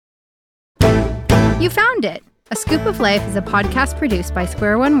You found it! A Scoop of Life is a podcast produced by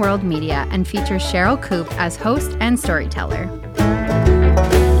Square One World Media and features Cheryl Coop as host and storyteller.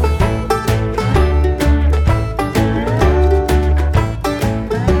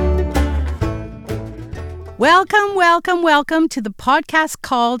 Welcome to the podcast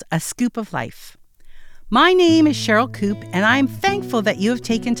called A Scoop of Life. My name is Cheryl Coop, and I'm thankful that you have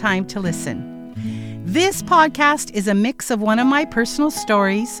taken time to listen. This podcast is a mix of one of my personal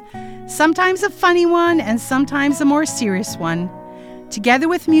stories, sometimes a funny one and sometimes a more serious one, together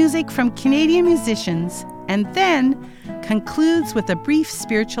with music from Canadian musicians, and then concludes with a brief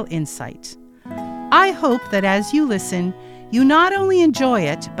spiritual insight. I hope that as you listen, you not only enjoy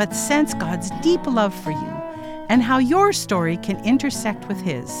it, but sense God's deep love for you and how your story can intersect with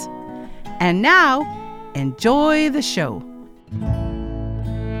His. And now, enjoy the show.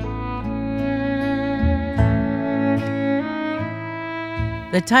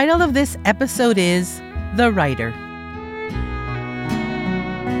 The title of this episode is The Writer.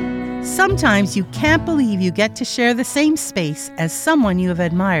 Sometimes you can't believe you get to share the same space as someone you have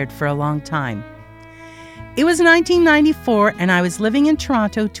admired for a long time. It was 1994 and I was living in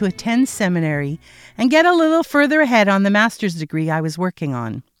Toronto to attend seminary and get a little further ahead on the master's degree I was working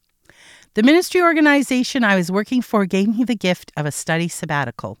on. The ministry organization I was working for gave me the gift of a study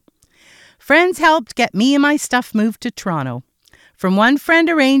sabbatical. Friends helped get me and my stuff moved to Toronto. From one friend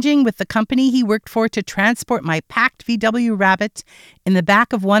arranging with the company he worked for to transport my packed VW Rabbit in the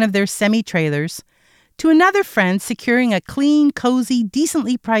back of one of their semi-trailers, to another friend securing a clean, cozy,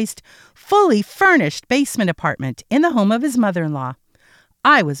 decently priced, fully furnished basement apartment in the home of his mother-in-law.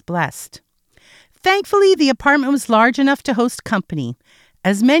 I was blessed. Thankfully, the apartment was large enough to host company,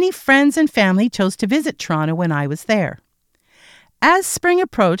 as many friends and family chose to visit Toronto when I was there. As spring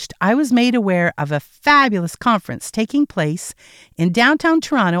approached, I was made aware of a fabulous conference taking place in downtown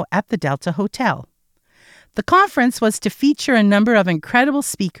Toronto at the Delta Hotel. The conference was to feature a number of incredible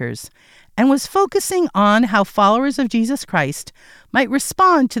speakers and was focusing on how followers of Jesus Christ might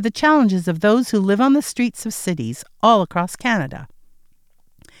respond to the challenges of those who live on the streets of cities all across Canada.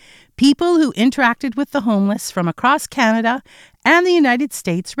 People who interacted with the homeless from across Canada and the United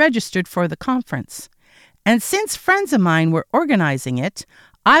States registered for the conference. And since friends of mine were organizing it,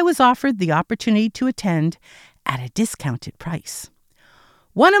 I was offered the opportunity to attend at a discounted price.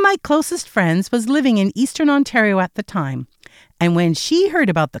 One of my closest friends was living in Eastern Ontario at the time, and when she heard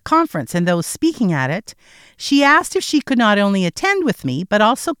about the conference and those speaking at it, she asked if she could not only attend with me, but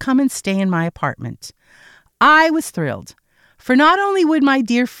also come and stay in my apartment. I was thrilled, for not only would my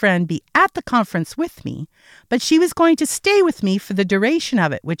dear friend be at the conference with me, but she was going to stay with me for the duration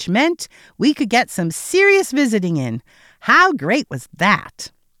of it, which meant we could get some serious visiting in. How great was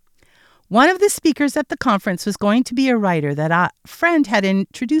that? One of the speakers at the conference was going to be a writer that a friend had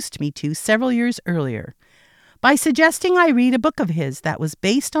introduced me to several years earlier by suggesting I read a book of his that was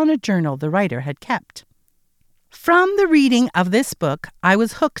based on a journal the writer had kept. From the reading of this book, I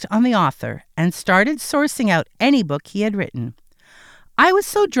was hooked on the author and started sourcing out any book he had written. I was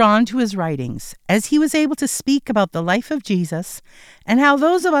so drawn to his writings, as he was able to speak about the life of Jesus and how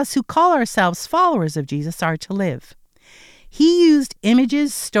those of us who call ourselves followers of Jesus are to live. He used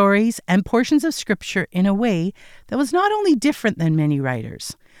images, stories, and portions of Scripture in a way that was not only different than many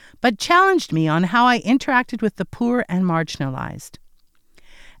writers, but challenged me on how I interacted with the poor and marginalized.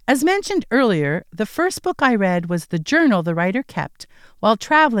 As mentioned earlier, the first book I read was the journal the writer kept while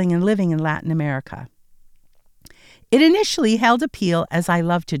traveling and living in Latin America. It initially held appeal as I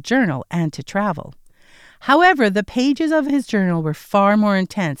love to journal and to travel. However, the pages of his journal were far more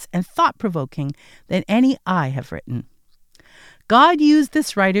intense and thought-provoking than any I have written. God used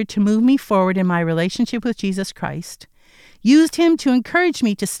this writer to move me forward in my relationship with Jesus Christ, used him to encourage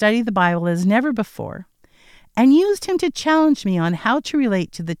me to study the Bible as never before, and used him to challenge me on how to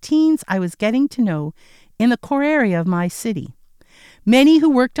relate to the teens I was getting to know in the core area of my city. Many who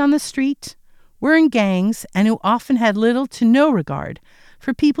worked on the street, were in gangs, and who often had little to no regard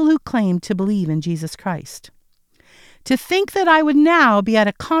for people who claimed to believe in Jesus Christ. To think that I would now be at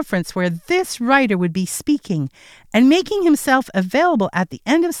a conference where this writer would be speaking and making himself available at the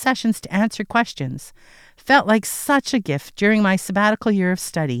end of sessions to answer questions felt like such a gift during my sabbatical year of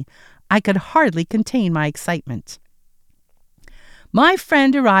study. I could hardly contain my excitement. My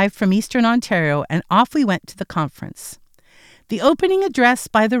friend arrived from Eastern Ontario and off we went to the conference. The opening address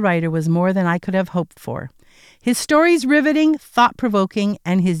by the writer was more than I could have hoped for. His stories riveting, thought-provoking,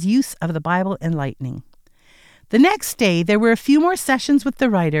 and his use of the Bible enlightening. The next day, there were a few more sessions with the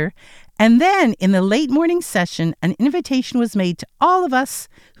writer, and then in the late morning session, an invitation was made to all of us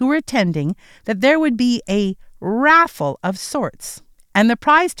who were attending that there would be a raffle of sorts. And the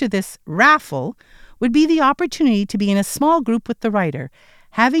prize to this raffle would be the opportunity to be in a small group with the writer,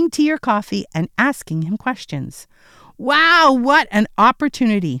 having tea or coffee and asking him questions. Wow, what an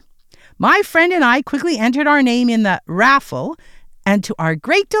opportunity! My friend and I quickly entered our name in the raffle, and to our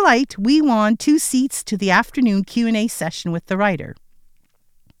great delight, we won 2 seats to the afternoon Q&A session with the writer.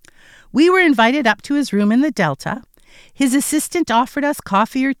 We were invited up to his room in the Delta. His assistant offered us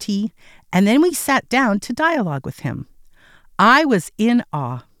coffee or tea, and then we sat down to dialogue with him. I was in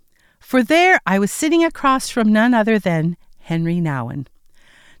awe, for there I was sitting across from none other than Henry Nouwen.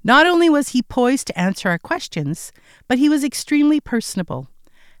 Not only was he poised to answer our questions, but he was extremely personable,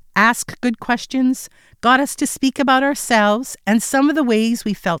 asked good questions, got us to speak about ourselves and some of the ways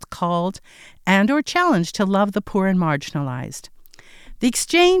we felt called and or challenged to love the poor and marginalized. The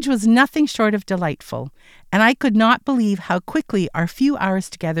exchange was nothing short of delightful, and I could not believe how quickly our few hours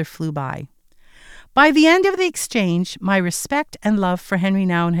together flew by. By the end of the exchange, my respect and love for Henry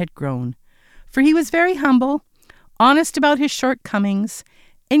Nouwen had grown, for he was very humble, honest about his shortcomings,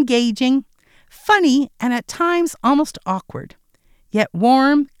 engaging, funny, and at times almost awkward, yet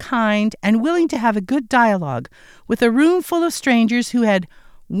warm, kind, and willing to have a good dialogue with a room full of strangers who had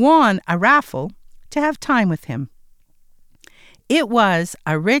won a raffle to have time with him. It was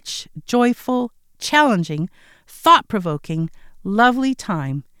a rich, joyful, challenging, thought-provoking, lovely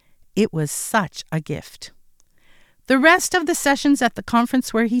time. It was such a gift. The rest of the sessions at the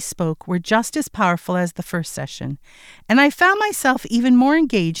conference where he spoke were just as powerful as the first session, and I found myself even more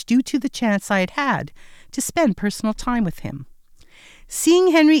engaged due to the chance I had had to spend personal time with him.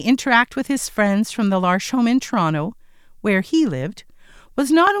 Seeing Henry interact with his friends from the L'Arche home in Toronto, where he lived, was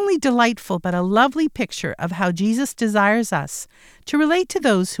not only delightful but a lovely picture of how Jesus desires us to relate to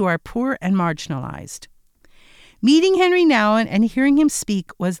those who are poor and marginalized. Meeting Henry Nouwen and hearing him speak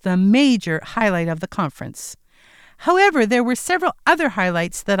was the major highlight of the conference. However, there were several other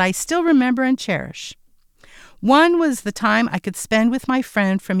highlights that I still remember and cherish. One was the time I could spend with my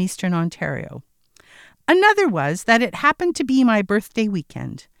friend from Eastern Ontario. Another was that it happened to be my birthday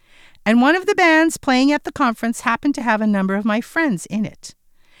weekend, and one of the bands playing at the conference happened to have a number of my friends in it.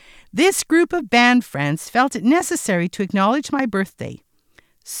 This group of band friends felt it necessary to acknowledge my birthday.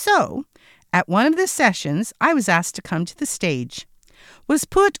 So, at one of the sessions, I was asked to come to the stage, was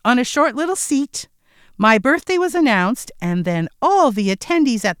put on a short little seat. My birthday was announced, and then all the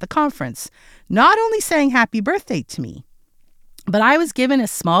attendees at the conference not only sang happy birthday to me, but I was given a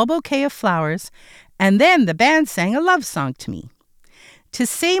small bouquet of flowers, and then the band sang a love song to me. To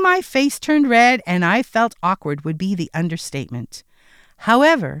say my face turned red and I felt awkward would be the understatement.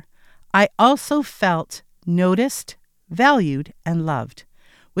 However, I also felt noticed, valued, and loved,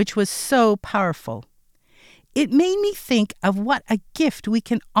 which was so powerful. It made me think of what a gift we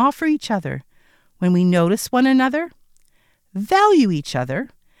can offer each other when we notice one another, value each other,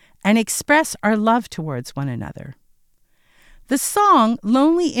 and express our love towards one another. The song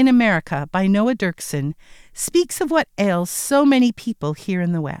Lonely in America by Noah Dirksen speaks of what ails so many people here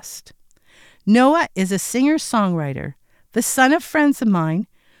in the West. Noah is a singer-songwriter, the son of friends of mine,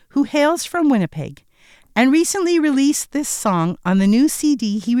 who hails from Winnipeg, and recently released this song on the new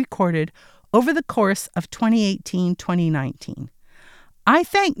CD he recorded over the course of 2018-2019. I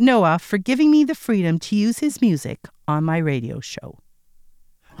thank Noah for giving me the freedom to use his music on my radio show.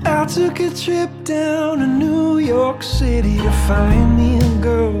 I took a trip down to New York City to find me a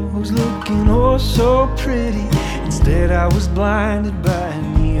girl who's looking oh so pretty. Instead I was blinded by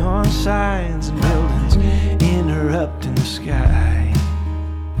neon signs and buildings interrupting the sky.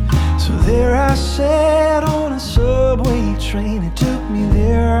 So there I sat on a subway train. It took me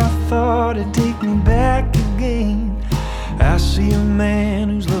there, I thought it'd take me back again. I see a man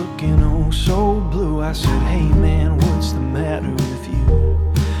who's looking oh so blue. I said, hey man, what's the matter with you?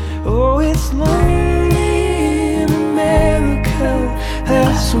 Oh, it's lonely in America,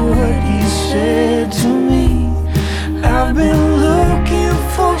 that's what he said to me. I've been looking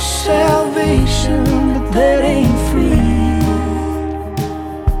for salvation, but that ain't free.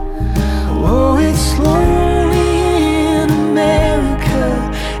 Oh, it's lonely in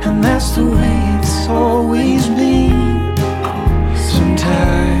America, and that's the way it's always been.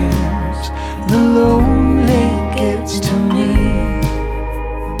 Sometimes the lonely gets to me.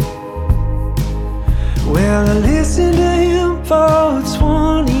 Well, I listened to him for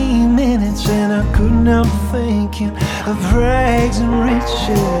 20 minutes and I couldn't help thinking of rags and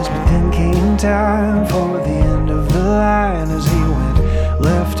riches. But then came time for the end of the line. As he went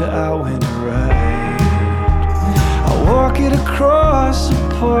left, I went right. I walk it across the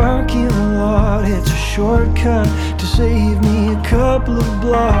parking lot. It's a shortcut to save me a couple of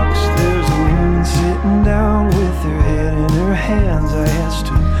blocks. There's a woman sitting down with her head in her hands. I asked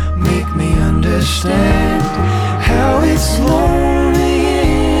her, make me understand. understand how it's lonely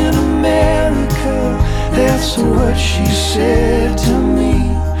in America. That's what she said to me.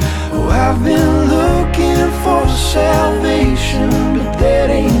 Oh, I've been looking for salvation, but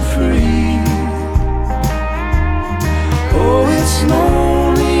that ain't free. Oh, it's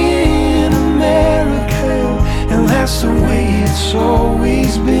lonely in America, and that's the way it's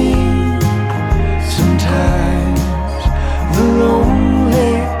always been. Sometimes the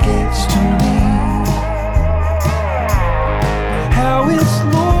lonely gets to me. How it's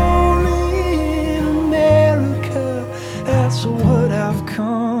lonely in America, that's what I've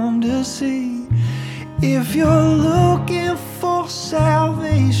come to see. If you're looking for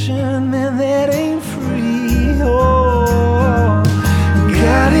salvation, then that ain't free. Oh,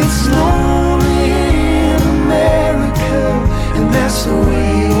 God, it's lonely in America, and that's the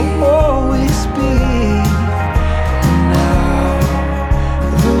way it'll always be. Now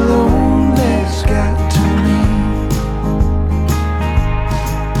the loneliness got to me,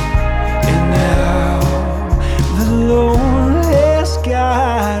 and now the loneliness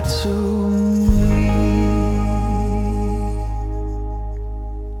got to me.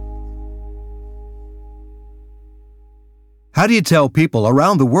 How do you tell people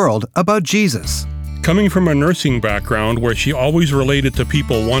around the world about Jesus? Coming from a nursing background where she always related to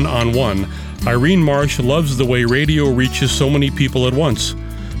people one-on-one, Irene Marsh loves the way radio reaches so many people at once,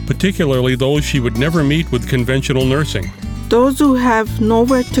 particularly those she would never meet with conventional nursing. Those who have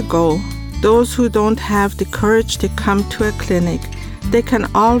nowhere to go, those who don't have the courage to come to a clinic, they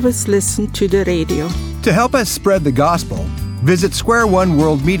can always listen to the radio. To help us spread the gospel, visit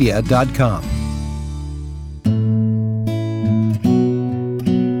squareoneworldmedia.com.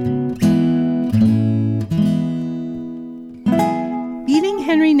 Meeting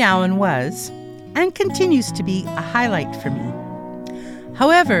Henry Nouwen was, and continues to be, a highlight for me.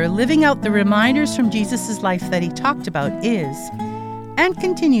 However, living out the reminders from Jesus' life that he talked about is, and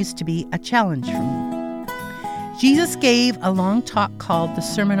continues to be, a challenge for me. Jesus gave a long talk called the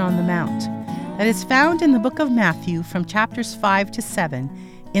Sermon on the Mount that is found in the book of Matthew from chapters 5 to 7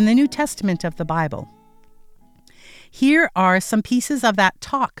 in the New Testament of the Bible. Here are some pieces of that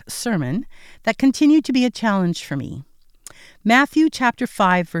sermon that continue to be a challenge for me. Matthew chapter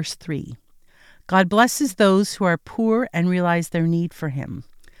 5, verse 3. God blesses those who are poor and realize their need for him,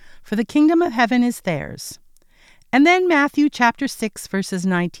 for the kingdom of heaven is theirs. And then Matthew chapter 6, verses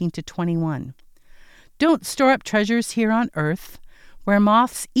 19 to 21. Don't store up treasures here on earth, where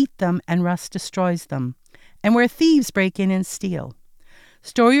moths eat them and rust destroys them, and where thieves break in and steal.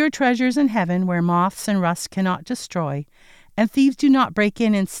 Store your treasures in heaven, where moths and rust cannot destroy, and thieves do not break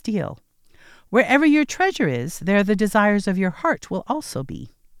in and steal. Wherever your treasure is, there the desires of your heart will also be.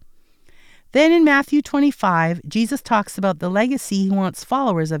 Then in Matthew 25, Jesus talks about the legacy he wants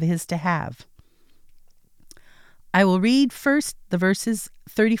followers of his to have. I will read first the verses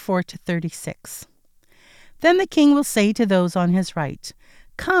 34 to 36. Then the king will say to those on his right,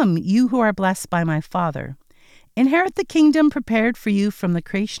 "Come, you who are blessed by my Father. Inherit the kingdom prepared for you from the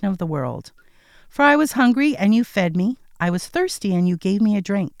creation of the world. For I was hungry, and you fed me. I was thirsty, and you gave me a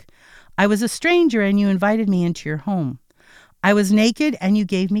drink. I was a stranger, and you invited me into your home. I was naked, and you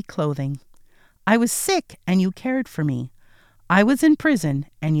gave me clothing. I was sick, and you cared for me. I was in prison,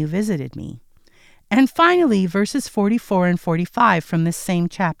 and you visited me." And finally, verses 44 and 45 from this same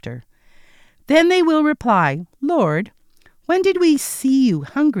chapter. Then they will reply, "Lord, when did we see you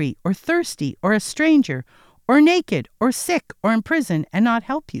hungry or thirsty or a stranger or naked or sick or in prison and not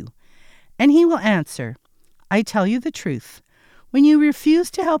help you?" And he will answer, "I tell you the truth. When you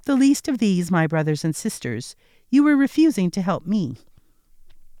refused to help the least of these, my brothers and sisters, you were refusing to help me."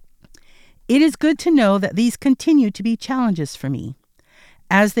 It is good to know that these continue to be challenges for me,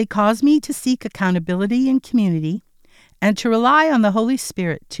 as they cause me to seek accountability in community and to rely on the Holy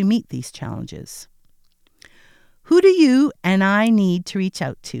Spirit to meet these challenges. Who do you and I need to reach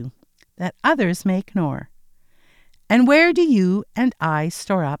out to that others may ignore? And where do you and I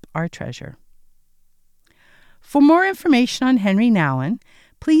store up our treasure? For more information on Henry Nouwen,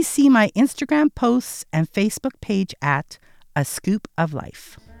 please see my Instagram posts and Facebook page at A Scoop of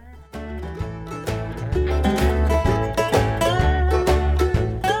Life.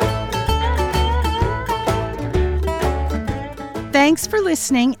 Thanks for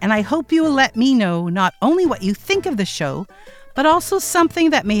listening, and I hope you will let me know not only what you think of the show, but also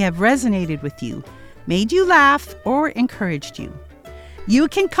something that may have resonated with you, made you laugh, or encouraged you. You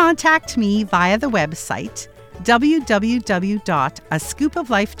can contact me via the website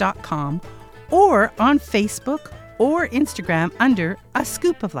www.ascoopoflife.com or on Facebook or Instagram under A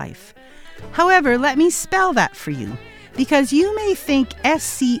Scoop of Life. However, let me spell that for you. because you may think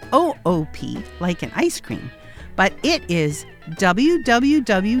SCOOP like an ice cream, but it is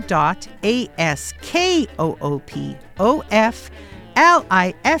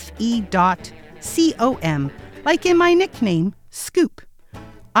www.askooplife.com, like in my nickname, Scoop.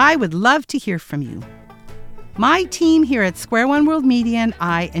 I would love to hear from you. My team here at Square One World Media and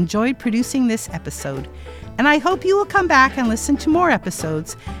I enjoyed producing this episode, and I hope you will come back and listen to more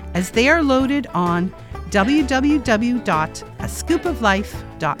episodes as they are loaded on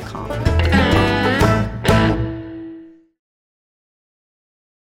www.ascoopoflife.com.